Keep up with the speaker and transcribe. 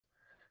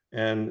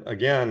And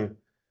again,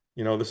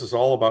 this is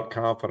all about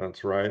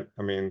confidence, right?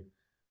 I mean,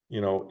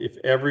 if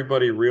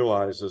everybody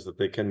realizes that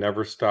they can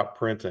never stop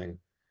printing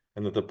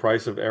and that the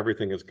price of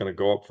everything is going to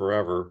go up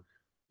forever,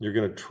 you're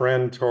going to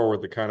trend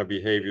toward the kind of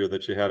behavior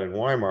that you had in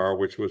Weimar,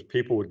 which was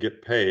people would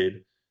get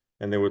paid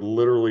and they would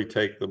literally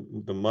take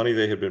the money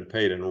they had been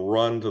paid and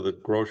run to the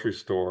grocery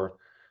store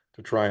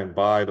to try and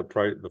buy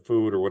the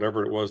food or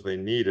whatever it was they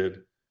needed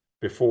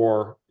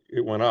before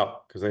it went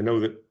up, because they know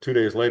that 2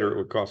 days later it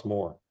would cost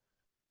more.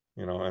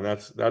 And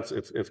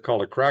it's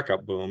called a crack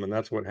up boom, and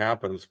that's what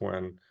happens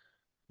when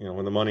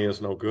the money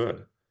is no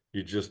good.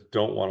 You just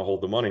don't want to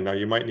hold the money. Now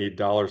you might need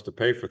dollars to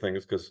pay for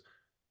things because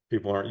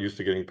people aren't used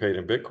to getting paid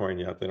in Bitcoin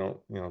yet. They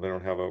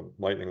don't have a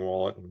Lightning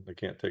wallet and they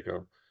can't take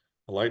a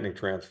Lightning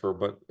transfer,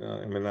 but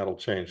I mean, that'll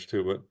change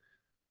too. But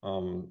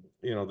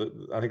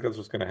I think that's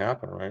what's going to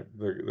happen, right?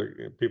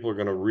 People are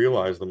going to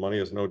realize the money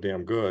is no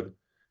damn good,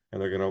 and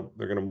they're going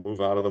to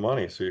move out of the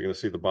money. So you're going to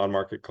see the bond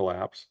market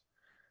collapse.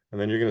 And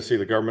then you're going to see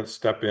the government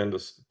step in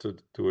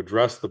to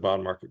address the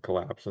bond market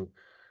collapse. And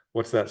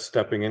what's that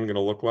stepping in going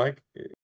to look like?